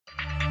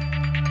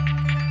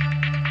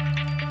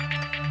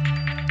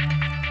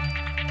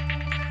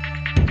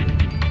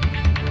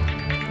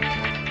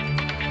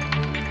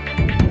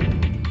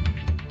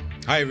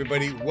Hi,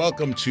 everybody.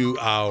 Welcome to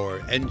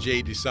our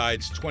NJ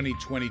Decides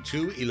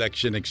 2022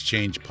 Election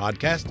Exchange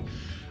podcast.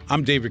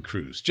 I'm David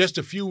Cruz. Just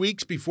a few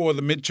weeks before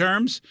the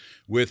midterms,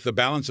 with the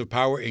balance of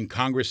power in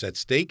Congress at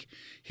stake,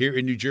 here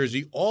in New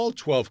Jersey, all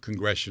 12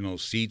 congressional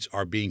seats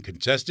are being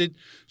contested.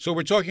 So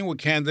we're talking with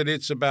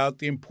candidates about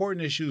the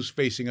important issues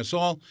facing us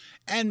all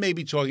and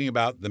maybe talking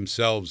about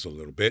themselves a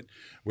little bit.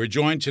 We're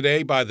joined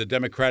today by the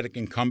Democratic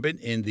incumbent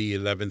in the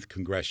 11th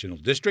Congressional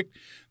District.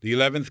 The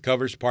 11th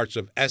covers parts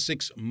of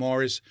Essex,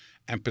 Morris,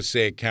 and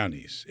Passaic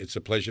counties. It's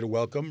a pleasure to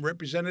welcome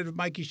Representative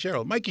Mikie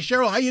Sherrill. Mikie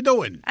Sherrill, how you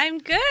doing? I'm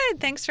good.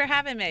 Thanks for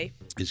having me.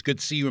 It's good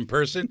to see you in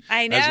person.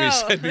 I know.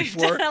 As we said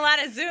before. We've done a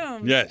lot of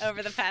Zooms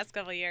over the past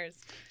couple of years.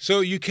 So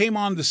you came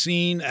on the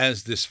scene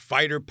as this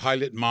fighter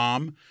pilot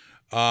mom.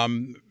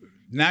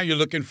 Now you're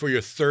looking for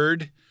your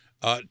third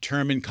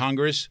term in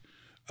Congress.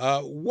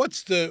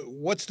 What's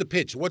the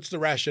pitch? What's the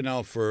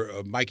rationale for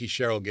Mikie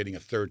Sherrill getting a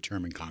third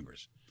term in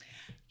Congress?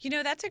 You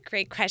know, that's a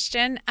great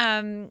question.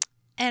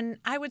 And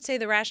I would say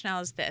the rationale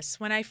is this.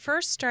 When I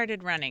first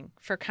started running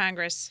for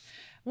Congress,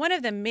 one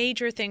of the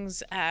major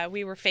things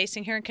we were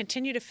facing here and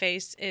continue to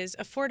face is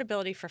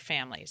affordability for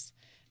families.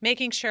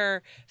 Making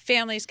sure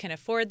families can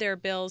afford their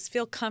bills,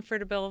 feel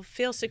comfortable,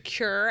 feel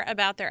secure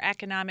about their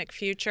economic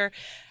future.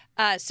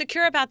 Here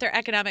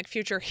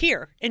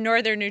in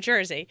northern New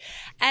Jersey.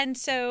 And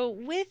so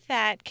with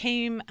that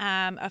came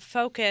a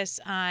focus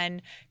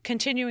on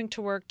continuing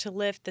to work to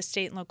lift the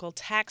state and local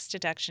tax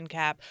deduction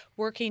cap,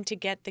 working to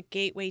get the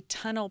Gateway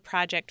Tunnel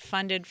project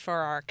funded for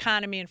our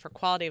economy and for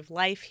quality of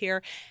life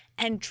here,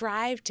 and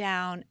drive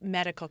down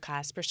medical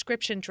costs,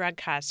 prescription drug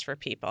costs for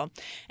people.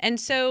 And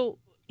so,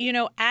 you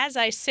know, as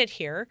I sit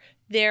here,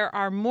 there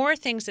are more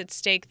things at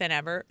stake than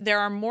ever. There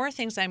are more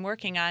things I'm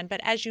working on.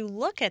 But as you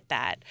look at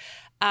that,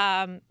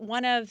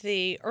 one of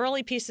the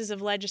early pieces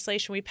of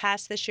legislation we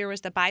passed this year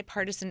was the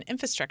bipartisan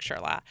infrastructure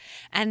law,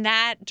 and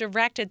that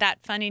directed that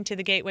funding to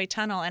the Gateway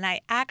Tunnel. And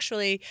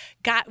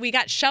we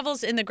got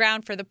shovels in the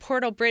ground for the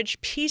Portal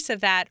Bridge piece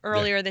of that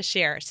earlier this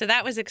year, so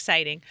that was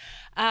exciting.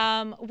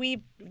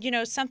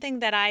 Something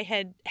that I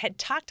had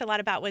talked a lot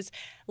about was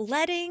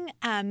letting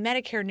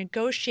Medicare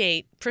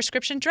negotiate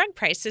prescription drug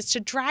prices to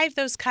drive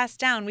those costs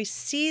down. We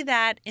see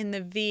that in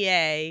the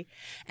VA,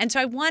 and so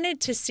I wanted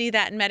to see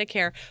that in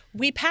Medicare.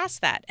 We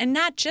passed that. And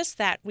not just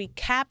that, we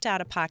capped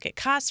out-of-pocket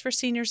costs for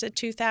seniors at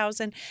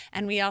 $2,000,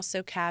 and we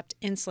also capped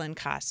insulin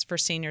costs for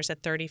seniors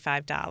at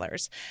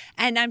 $35.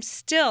 And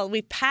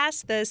we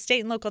passed the state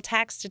and local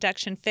tax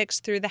deduction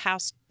fix through the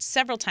House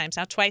several times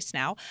now, twice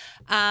now.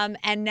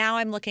 And now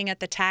I'm looking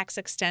at the tax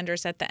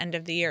extenders at the end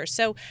of the year.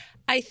 So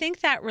I think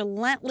that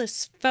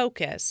relentless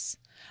focus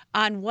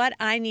on what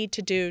I need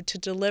to do to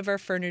deliver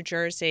for New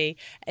Jersey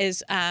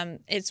is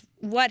something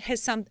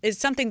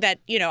that,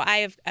 you know,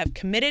 I've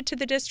committed to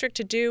the district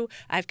to do.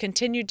 I've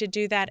continued to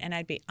do that, and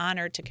I'd be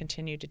honored to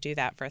continue to do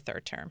that for a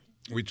third term.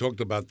 We talked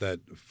about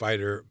that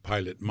fighter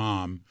pilot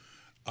mom.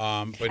 But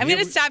I'm going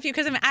to stop you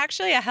because I'm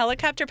actually a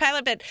helicopter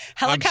pilot, but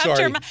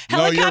helicopter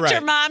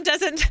mom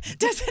doesn't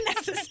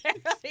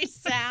necessarily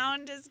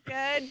sound as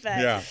good. But.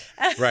 Yeah,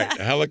 right.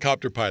 A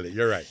helicopter pilot.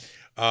 You're right.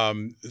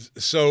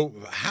 So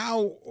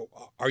how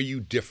are you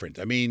different?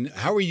 I mean,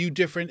 how are you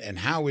different, and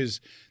how is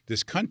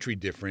this country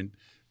different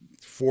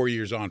 4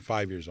 years on,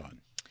 5 years on?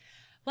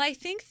 Well, I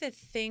think the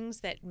things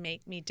that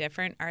make me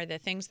different are the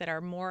things that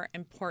are more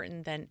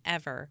important than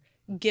ever,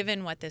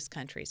 given what this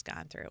country's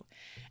gone through.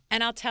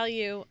 And I'll tell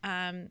you,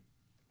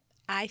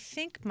 I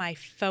think my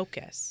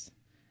focus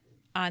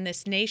on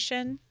this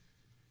nation,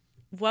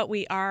 what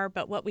we are,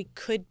 but what we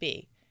could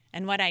be,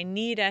 and what I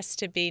need us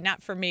to be,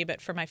 not for me,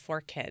 but for my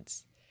 4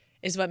 kids,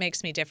 is what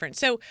makes me different.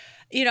 So,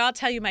 you know, I'll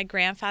tell you, my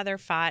grandfather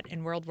fought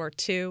in World War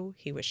II.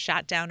 He was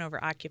shot down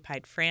over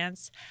occupied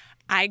France.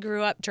 I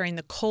grew up during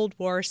the Cold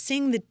War,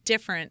 seeing the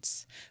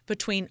difference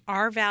between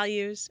our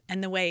values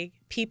and the way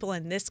people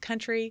in this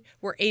country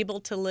were able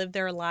to live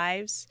their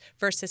lives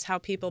versus how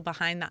people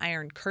behind the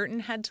Iron Curtain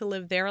had to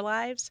live their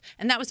lives.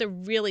 And that was a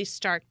really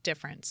stark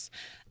difference.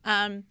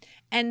 And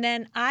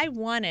then I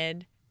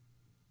wanted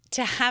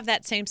to have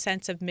that same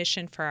sense of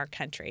mission for our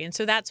country. And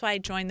so that's why I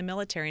joined the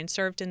military and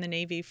served in the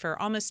Navy for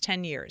almost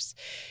 10 years.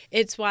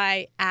 It's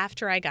why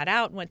after I got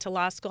out and went to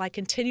law school, I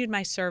continued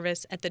my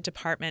service at the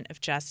Department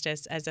of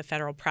Justice as a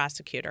federal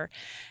prosecutor.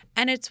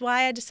 And it's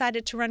why I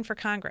decided to run for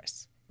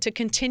Congress, to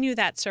continue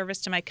that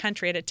service to my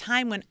country at a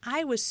time when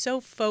I was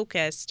so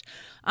focused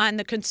on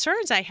the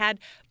concerns I had,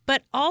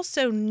 but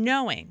also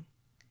knowing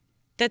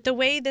that the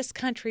way this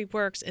country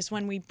works is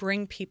when we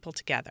bring people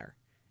together.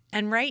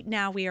 And right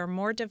now, we are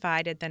more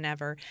divided than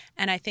ever,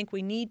 and I think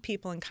we need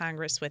people in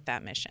Congress with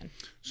that mission.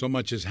 So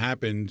much has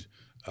happened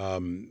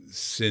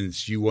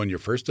since you won your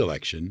first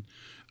election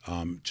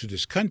to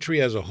this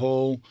country as a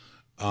whole.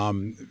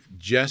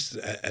 Just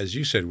as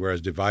you said, we're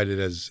as divided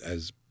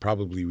as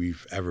probably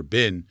we've ever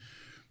been.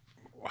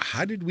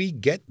 How did we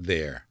get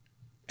there,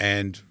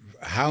 and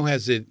how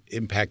has it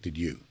impacted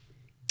you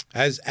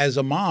as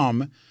a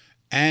mom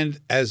and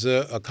as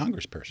a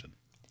congressperson?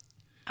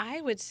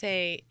 I would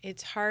say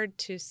it's hard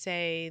to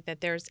say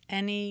that there's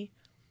any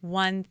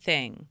one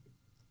thing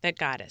that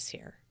got us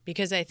here,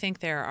 because I think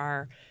there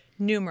are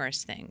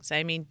numerous things.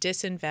 I mean,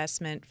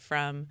 disinvestment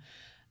from,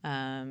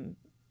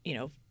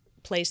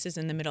 places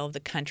in the middle of the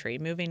country,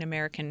 moving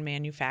American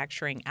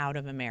manufacturing out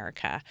of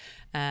America,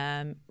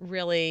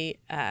 really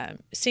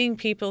seeing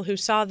people who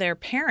saw their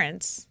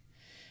parents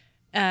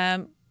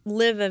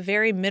live a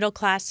very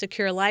middle-class,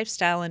 secure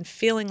lifestyle and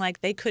feeling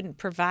like they couldn't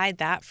provide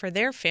that for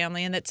their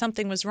family and that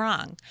something was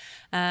wrong.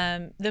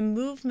 The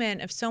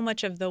movement of so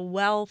much of the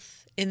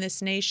wealth in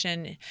this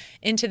nation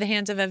into the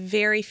hands of a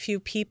very few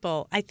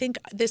people. I think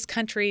this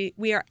country,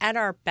 we are at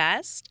our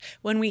best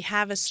when we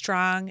have a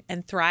strong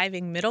and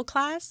thriving middle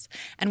class,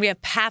 and we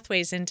have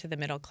pathways into the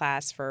middle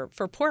class for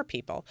poor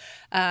people.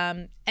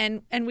 And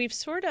we've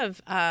sort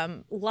of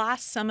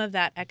lost some of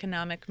that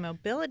economic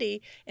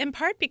mobility, in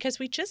part because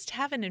we just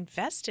haven't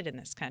invested in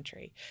this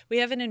country. We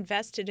haven't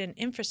invested in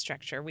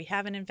infrastructure. We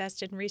haven't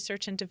invested in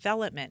research and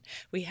development.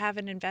 We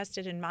haven't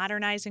invested in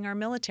modernizing our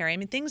military. I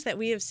mean, things that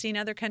we have seen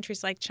other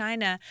countries like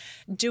China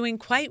doing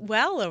quite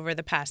well over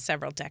the past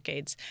several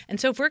decades. And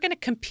so if we're going to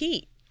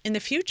compete in the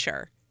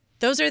future,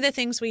 those are the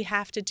things we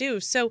have to do.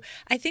 So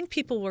I think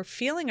people were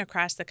feeling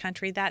across the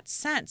country that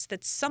sense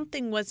that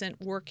something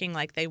wasn't working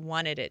like they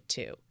wanted it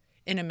to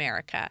in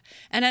America.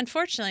 And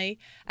unfortunately,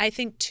 I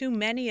think too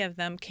many of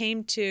them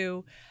came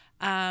to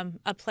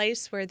a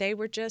place where they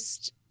were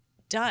just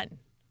done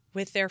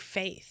with their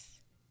faith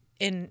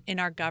in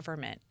our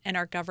government and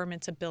our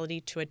government's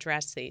ability to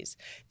address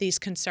these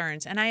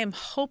concerns. And I am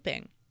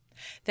hoping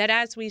that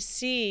as we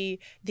see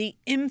the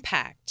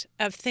impact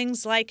of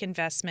things like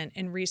investment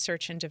in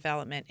research and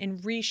development, in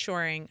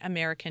reshoring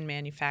American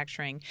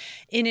manufacturing,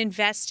 in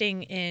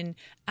investing in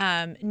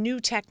new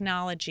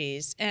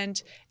technologies,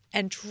 and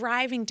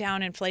driving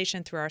down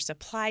inflation through our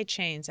supply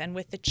chains, and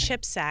with the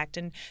CHIPS Act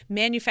and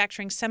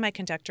manufacturing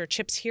semiconductor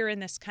chips here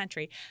in this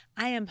country,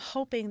 I am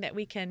hoping that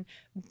we can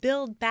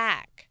build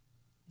back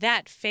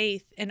that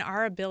faith in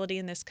our ability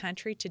in this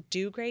country to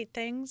do great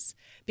things,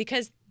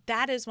 because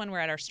that is when we're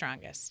at our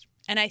strongest.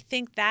 And I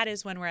think that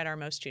is when we're at our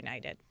most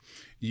united.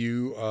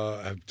 You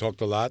have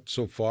talked a lot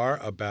so far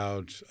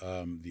about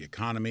the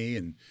economy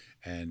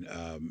and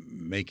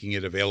making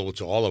it available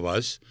to all of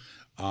us.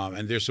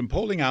 And there's some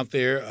polling out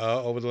there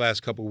over the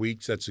last couple of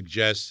weeks that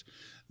suggests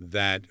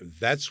that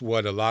that's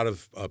what a lot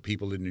of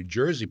people in New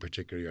Jersey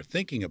particularly are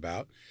thinking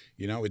about.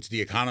 You know, it's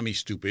the economy,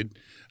 stupid.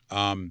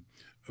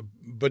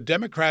 But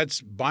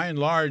Democrats, by and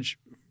large,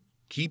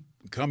 keep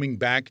coming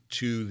back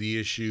to the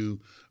issue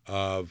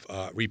of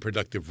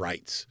reproductive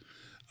rights,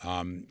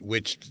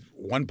 which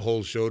one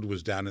poll showed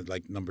was down at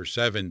like number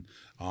 7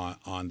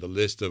 on the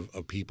list of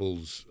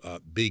people's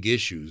big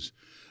issues.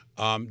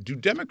 Do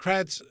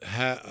Democrats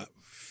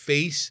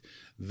face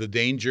the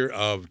danger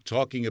of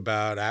talking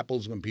about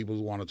apples when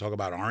people want to talk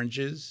about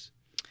oranges?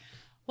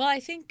 Well, I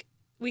think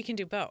we can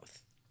do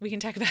both. We can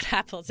talk about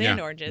apples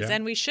and oranges,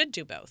 and we should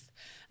do both.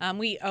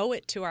 We owe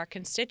it to our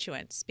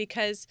constituents,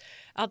 because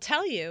I'll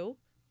tell you,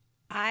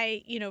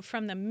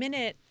 from the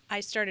minute I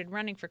started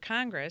running for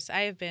Congress,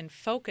 I have been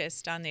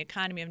focused on the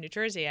economy of New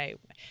Jersey. I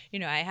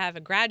have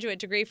a graduate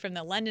degree from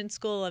the London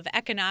School of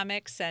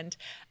Economics, and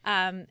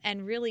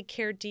really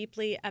care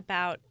deeply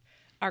about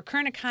our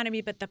current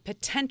economy, but the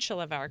potential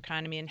of our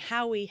economy and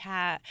how we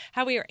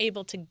are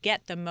able to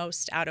get the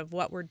most out of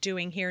what we're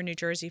doing here in New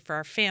Jersey for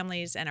our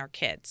families and our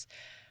kids.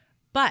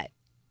 But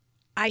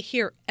I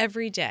hear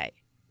every day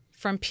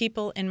from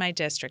people in my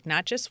district,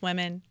 not just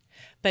women,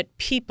 but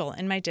people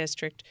in my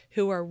district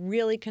who are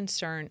really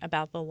concerned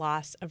about the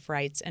loss of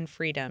rights and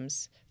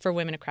freedoms for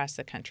women across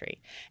the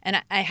country.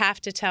 And I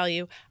have to tell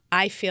you,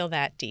 I feel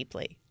that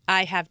deeply.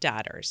 I have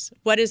daughters.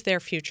 What is their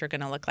future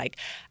going to look like?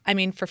 I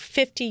mean, for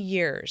 50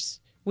 years,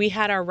 we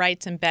had our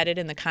rights embedded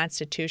in the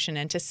Constitution,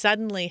 and to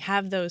suddenly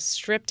have those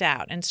stripped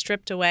out and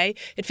stripped away,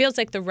 it feels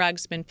like the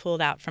rug's been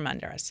pulled out from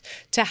under us.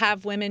 To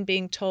have women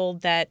being told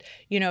that,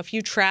 if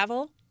you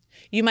travel,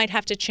 you might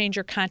have to change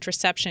your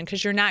contraception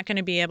because you're not going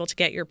to be able to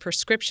get your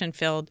prescription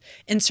filled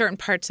in certain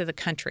parts of the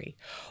country.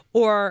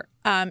 Or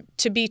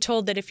to be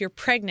told that if you're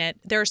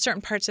pregnant, there are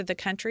certain parts of the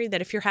country that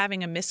if you're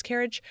having a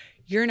miscarriage,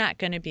 you're not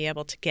going to be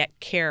able to get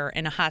care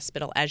in a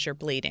hospital as you're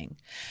bleeding.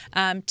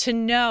 To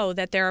know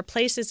that there are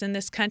places in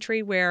this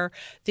country where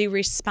the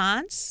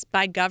response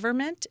by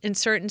government in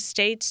certain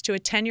states to a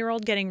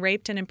 10-year-old getting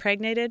raped and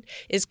impregnated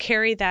is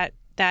carry that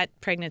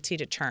pregnancy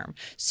to term.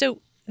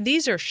 So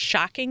these are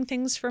shocking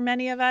things for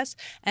many of us,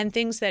 and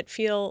things that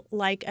feel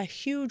like a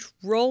huge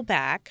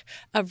rollback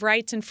of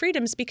rights and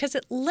freedoms, because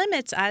it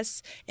limits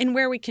us in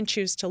where we can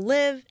choose to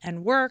live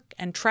and work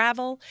and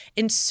travel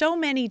in so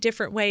many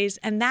different ways.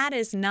 And that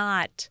is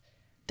not,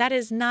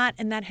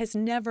 and that has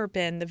never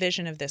been the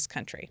vision of this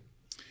country.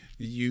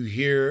 You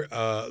hear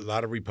a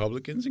lot of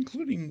Republicans,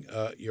 including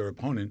your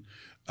opponent,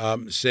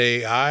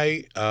 say,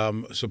 I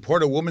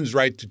support a woman's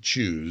right to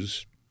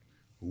choose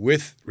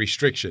with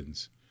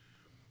restrictions.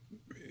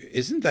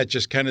 Isn't that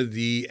just kind of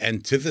the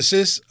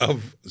antithesis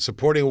of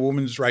supporting a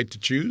woman's right to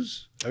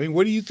choose? I mean,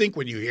 what do you think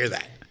when you hear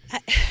that?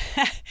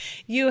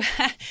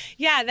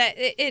 That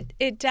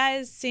it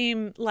does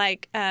seem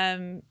like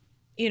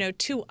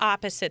two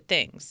opposite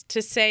things.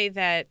 To say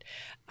that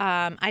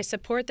I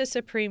support the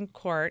Supreme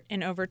Court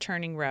in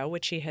overturning Roe,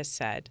 which he has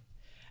said.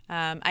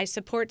 I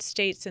support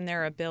states in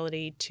their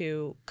ability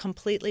to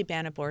completely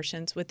ban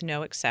abortions with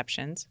no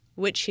exceptions,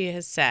 which he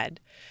has said.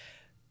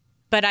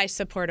 But I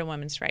support a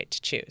woman's right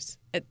to choose.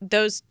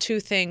 Those two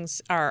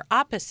things are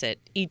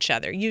opposite each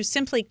other. You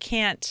simply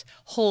can't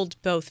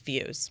hold both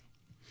views.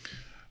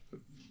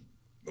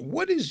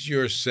 What is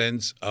your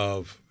sense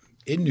of,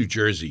 in New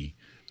Jersey,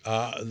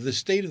 the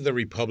state of the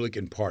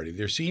Republican Party?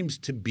 There seems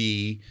to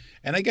be,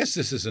 and I guess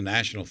this is a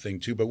national thing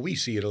too, but we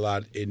see it a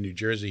lot in New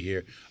Jersey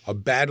here, a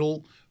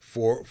battle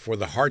for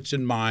the hearts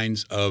and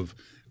minds of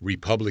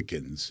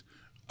Republicans.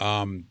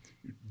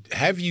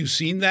 Have you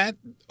seen that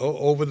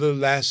over the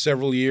last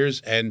several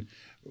years? And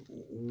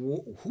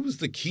who's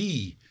the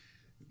key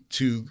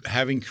to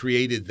having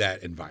created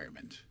that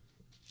environment?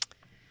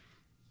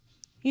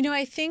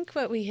 I think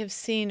what we have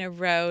seen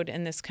erode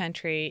in this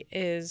country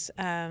is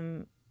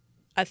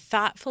a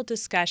thoughtful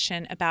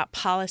discussion about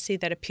policy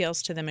that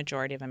appeals to the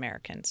majority of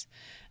Americans.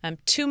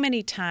 Too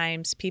many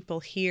times people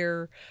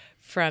hear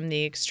from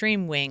the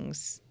extreme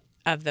wings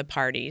of the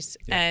parties.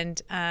 Yeah.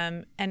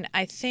 And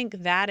I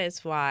think that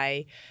is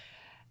why,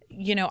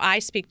 I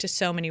speak to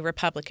so many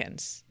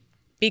Republicans,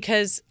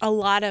 because a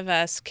lot of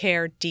us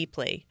care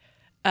deeply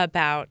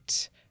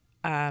about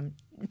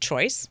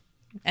choice.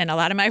 And a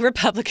lot of my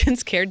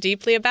Republicans care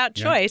deeply about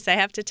choice, I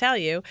have to tell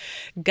you.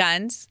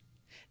 Guns,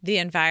 the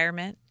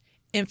environment,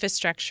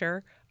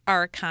 infrastructure,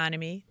 our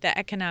economy, the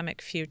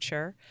economic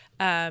future,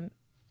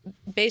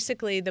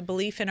 basically the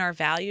belief in our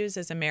values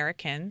as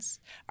Americans,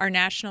 our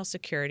national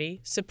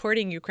security,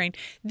 supporting Ukraine.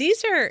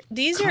 These are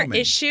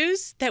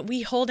issues that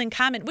we hold in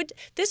common.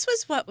 This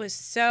was what was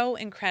so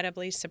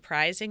incredibly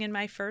surprising in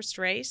my first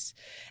race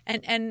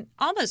and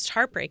almost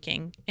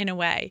heartbreaking in a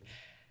way,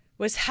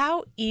 was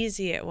how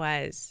easy it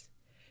was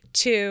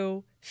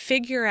to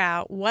figure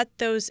out what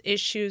those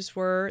issues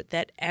were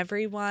that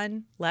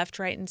everyone, left,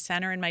 right, and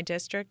center in my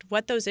district,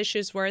 what those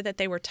issues were that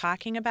they were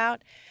talking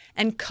about,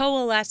 and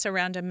coalesce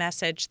around a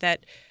message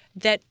that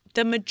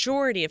the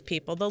majority of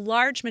people, the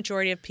large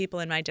majority of people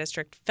in my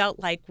district, felt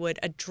like would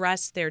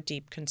address their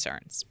deep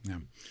concerns. Yeah.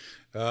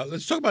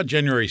 Let's talk about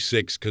January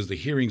 6th, because the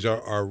hearings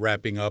are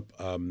wrapping up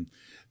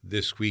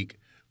this week.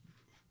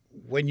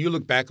 When you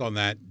look back on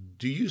that,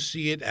 do you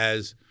see it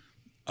as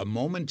a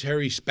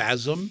momentary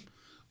spasm,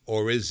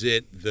 or is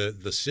it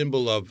the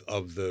symbol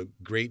of the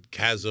great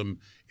chasm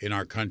in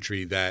our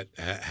country that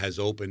has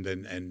opened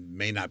and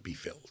may not be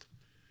filled?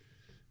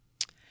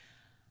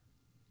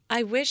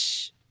 I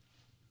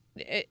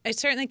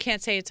certainly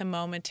can't say it's a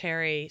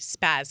momentary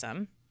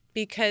spasm,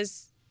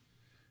 because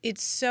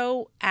it's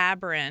so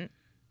aberrant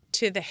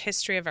to the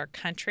history of our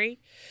country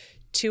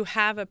to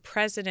have a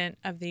president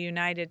of the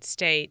United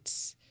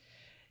States,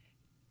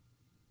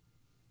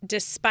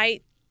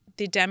 despite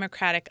the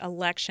democratic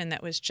election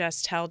that was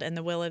just held and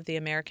the will of the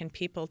American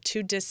people,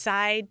 to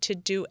decide to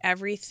do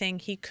everything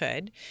he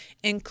could,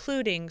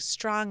 including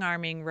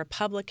strong-arming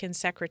Republican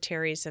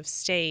secretaries of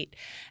state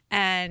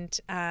and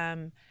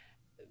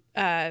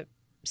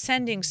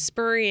sending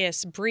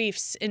spurious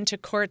briefs into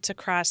courts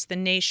across the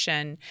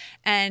nation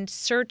and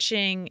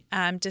searching,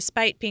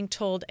 despite being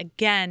told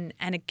again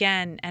and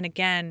again and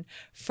again,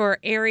 for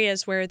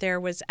areas where there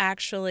was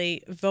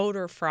actually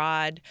voter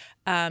fraud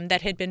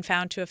that had been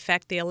found to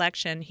affect the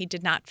election. He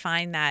did not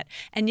find that.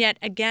 And yet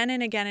again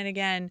and again and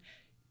again,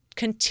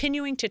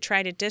 continuing to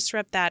try to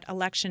disrupt that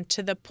election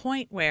to the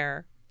point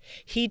where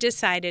he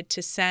decided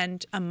to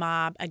send a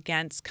mob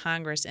against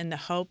Congress in the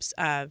hopes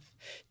of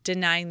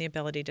denying the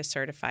ability to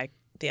certify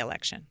the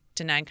election,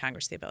 denying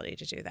Congress the ability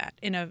to do that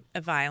in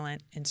a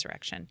violent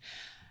insurrection.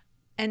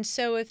 And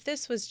so if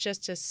this was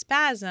just a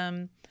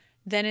spasm,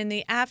 then in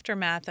the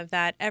aftermath of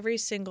that, every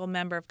single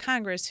member of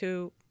Congress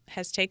who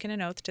has taken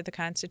an oath to the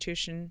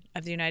Constitution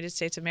of the United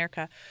States of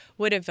America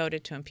would have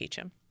voted to impeach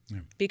him. Yeah.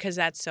 Because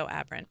that's so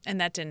aberrant,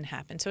 and that didn't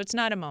happen. So it's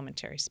not a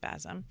momentary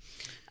spasm.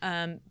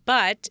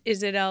 But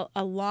is it a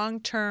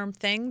long-term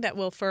thing that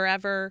will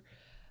forever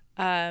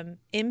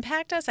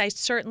impact us? I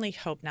certainly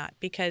hope not,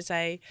 because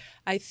I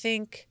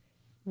think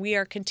we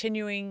are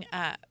continuing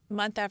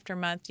month after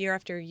month, year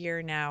after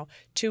year now,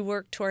 to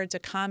work towards a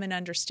common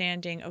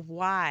understanding of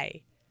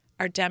why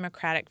our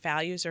democratic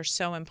values are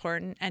so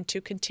important, and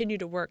to continue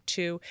to work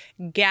to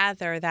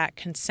gather that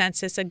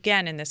consensus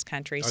again in this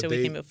country so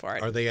we can move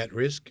forward. Are they at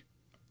risk?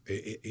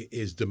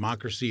 Is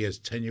democracy as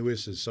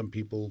tenuous as some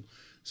people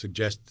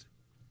suggest?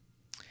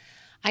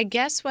 I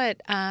guess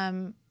what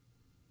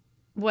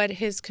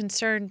has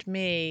concerned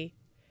me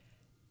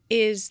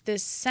is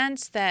this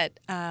sense that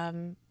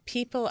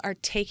people are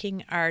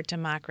taking our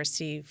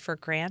democracy for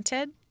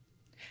granted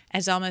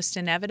as almost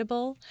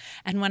inevitable.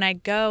 And when I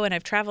go, and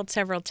I've traveled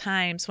several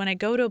times, when I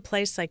go to a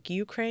place like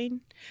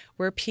Ukraine,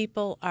 where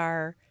people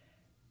are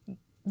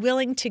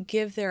willing to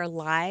give their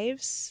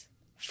lives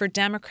for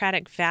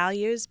democratic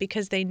values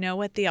because they know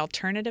what the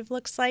alternative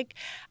looks like,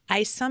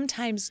 I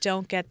sometimes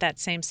don't get that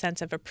same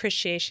sense of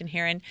appreciation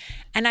here.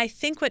 And I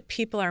think what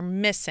people are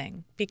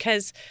missing,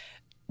 because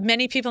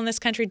Many people in this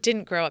country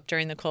didn't grow up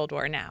during the Cold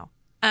War now.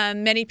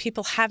 Many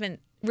people haven't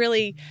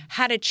really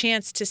had a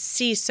chance to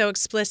see so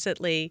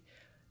explicitly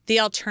the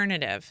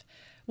alternative.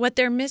 What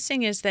they're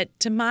missing is that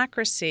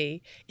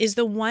democracy is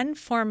the one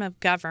form of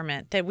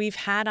government that we've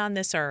had on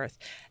this earth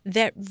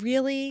that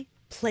really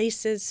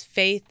places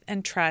faith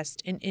and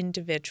trust in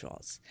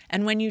individuals.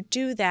 And when you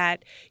do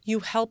that, you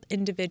help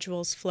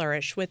individuals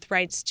flourish with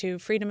rights to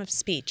freedom of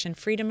speech and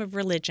freedom of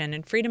religion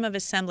and freedom of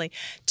assembly,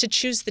 to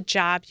choose the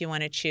job you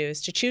want to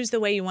choose the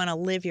way you want to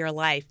live your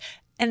life.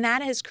 And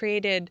that has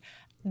created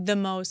the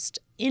most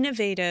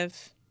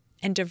innovative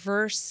and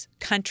diverse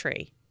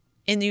country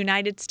in the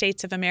United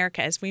States of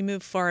America as we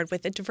move forward,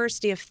 with a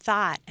diversity of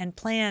thought and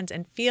plans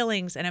and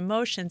feelings and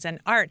emotions and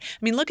art. I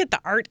mean, look at the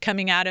art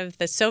coming out of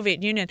the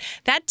Soviet Union.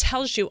 That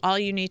tells you all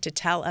you need to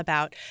tell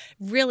about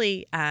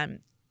really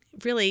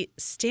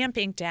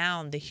stamping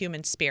down the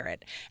human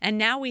spirit. And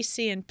now we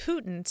see in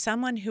Putin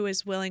someone who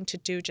is willing to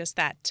do just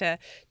that,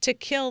 to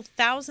kill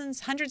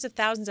thousands, hundreds of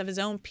thousands of his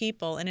own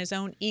people in his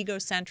own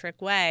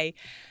egocentric way.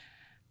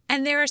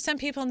 And there are some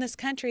people in this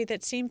country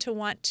that seem to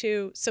want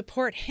to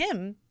support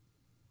him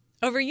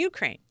over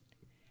Ukraine.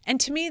 And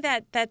to me,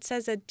 that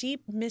says a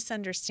deep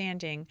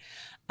misunderstanding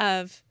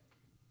of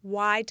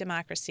why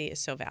democracy is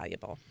so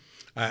valuable.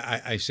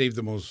 I saved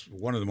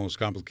one of the most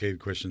complicated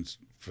questions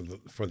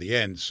for the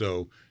end,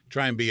 so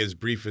try and be as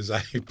brief as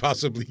I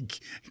possibly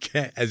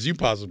can, as you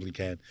possibly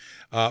can.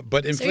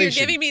 But inflation. So you're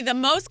giving me the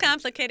most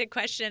complicated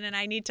question, and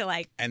I need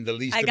to and the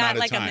least I got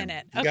amount of time. A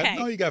minute.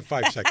 Okay. You got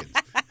 5 seconds.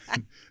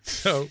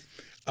 So.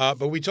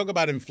 But we talk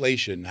about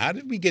inflation. How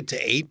did we get to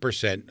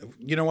 8%?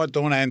 You know what?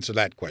 Don't answer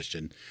that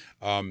question.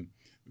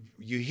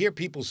 You hear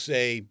people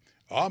say,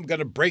 I'm going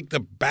to break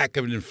the back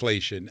of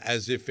inflation,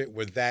 as if it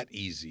were that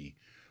easy.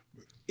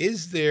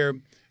 Is there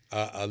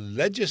a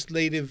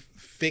legislative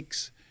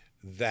fix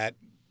that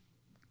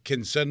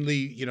can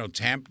suddenly,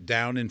 tamp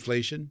down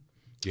inflation?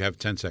 You have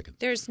 10 seconds.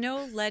 There's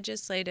no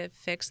legislative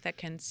fix that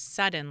can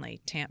suddenly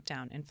tamp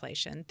down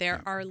inflation.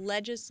 There are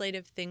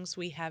legislative things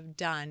we have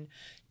done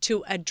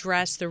to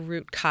address the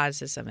root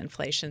causes of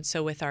inflation.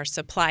 So with our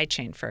supply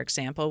chain, for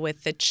example,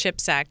 with the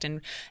CHIPS Act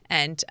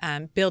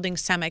and building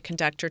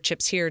semiconductor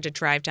chips here to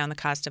drive down the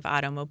cost of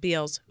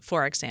automobiles,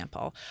 for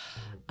example.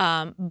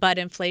 But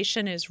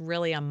inflation is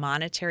really a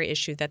monetary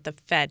issue that the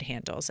Fed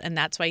handles, and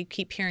that's why you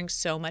keep hearing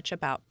so much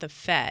about the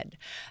Fed.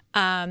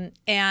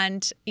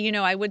 And,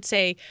 I would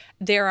say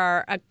there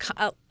are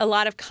a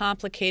lot of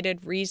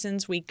complicated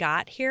reasons we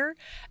got here,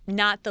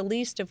 not the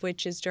least of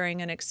which is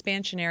during an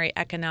expansionary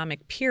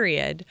economic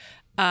period.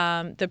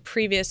 The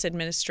previous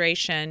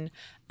administration,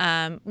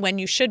 when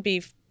you should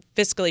be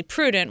fiscally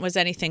prudent, was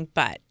anything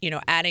but,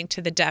 adding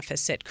to the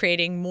deficit,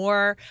 creating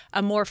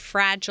a more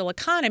fragile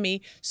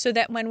economy, so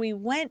that when we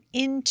went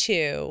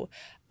into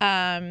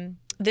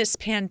this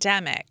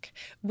pandemic,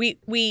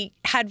 we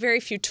had very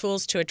few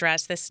tools to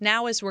address this.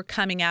 Now, as we're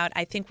coming out,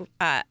 I think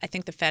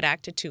the Fed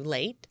acted too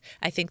late.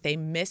 I think they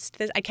missed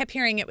this. I kept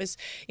hearing it was,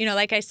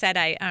 like I said,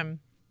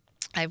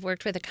 I've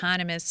worked with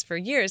economists for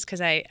years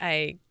because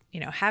I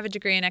have a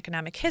degree in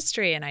economic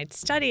history and I'd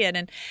study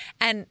it.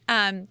 And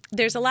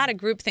there's a lot of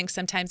groupthink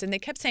sometimes. And they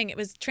kept saying it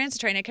was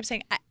transitory. And I kept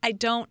saying, I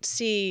don't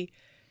see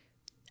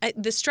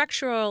the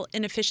structural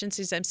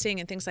inefficiencies I'm seeing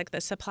in things like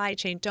the supply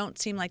chain don't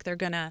seem like they're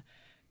going to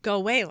go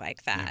away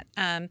like that.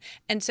 Yeah.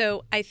 And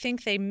so I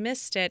think they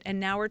missed it. And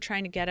now we're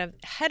trying to get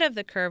ahead of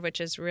the curve, which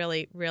is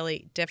really,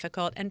 really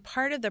difficult. And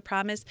part of the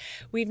problem is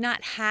we've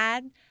not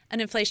had an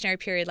inflationary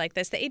period like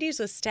this. The 80s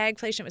was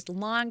stagflation. It was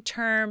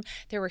long-term.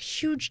 There were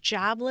huge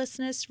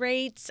joblessness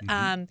rates.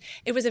 Mm-hmm.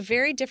 It was a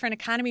very different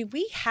economy.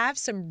 We have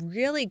some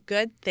really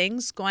good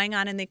things going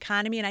on in the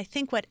economy, and I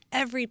think what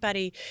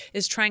everybody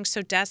is trying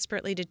so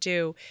desperately to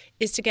do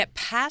is to get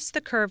past the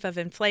curve of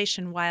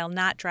inflation while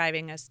not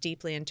driving us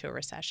deeply into a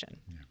recession.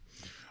 Yeah.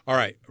 All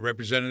right.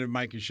 Representative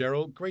Mikie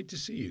Sherrill, great to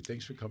see you.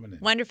 Thanks for coming in.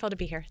 Wonderful to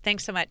be here.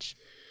 Thanks so much.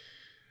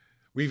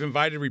 We've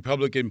invited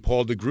Republican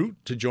Paul DeGroot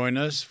to join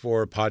us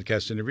for a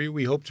podcast interview.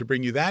 We hope to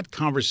bring you that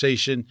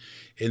conversation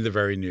in the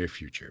very near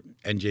future.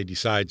 NJ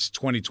Decides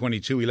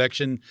 2022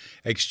 Election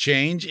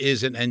Exchange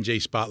is an NJ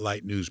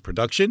Spotlight News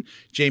production.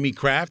 Jamie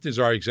Kraft is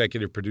our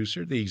executive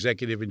producer. The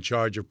executive in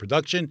charge of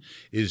production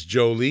is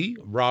Joe Lee.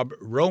 Rob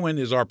Rowan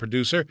is our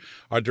producer.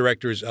 Our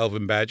director is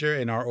Elvin Badger,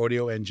 and our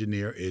audio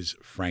engineer is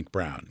Frank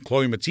Brown.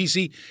 Chloe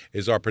Matisse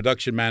is our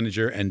production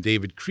manager, and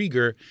David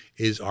Krieger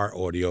is our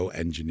audio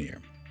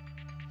engineer.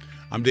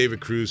 I'm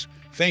David Cruz.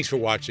 Thanks for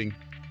watching.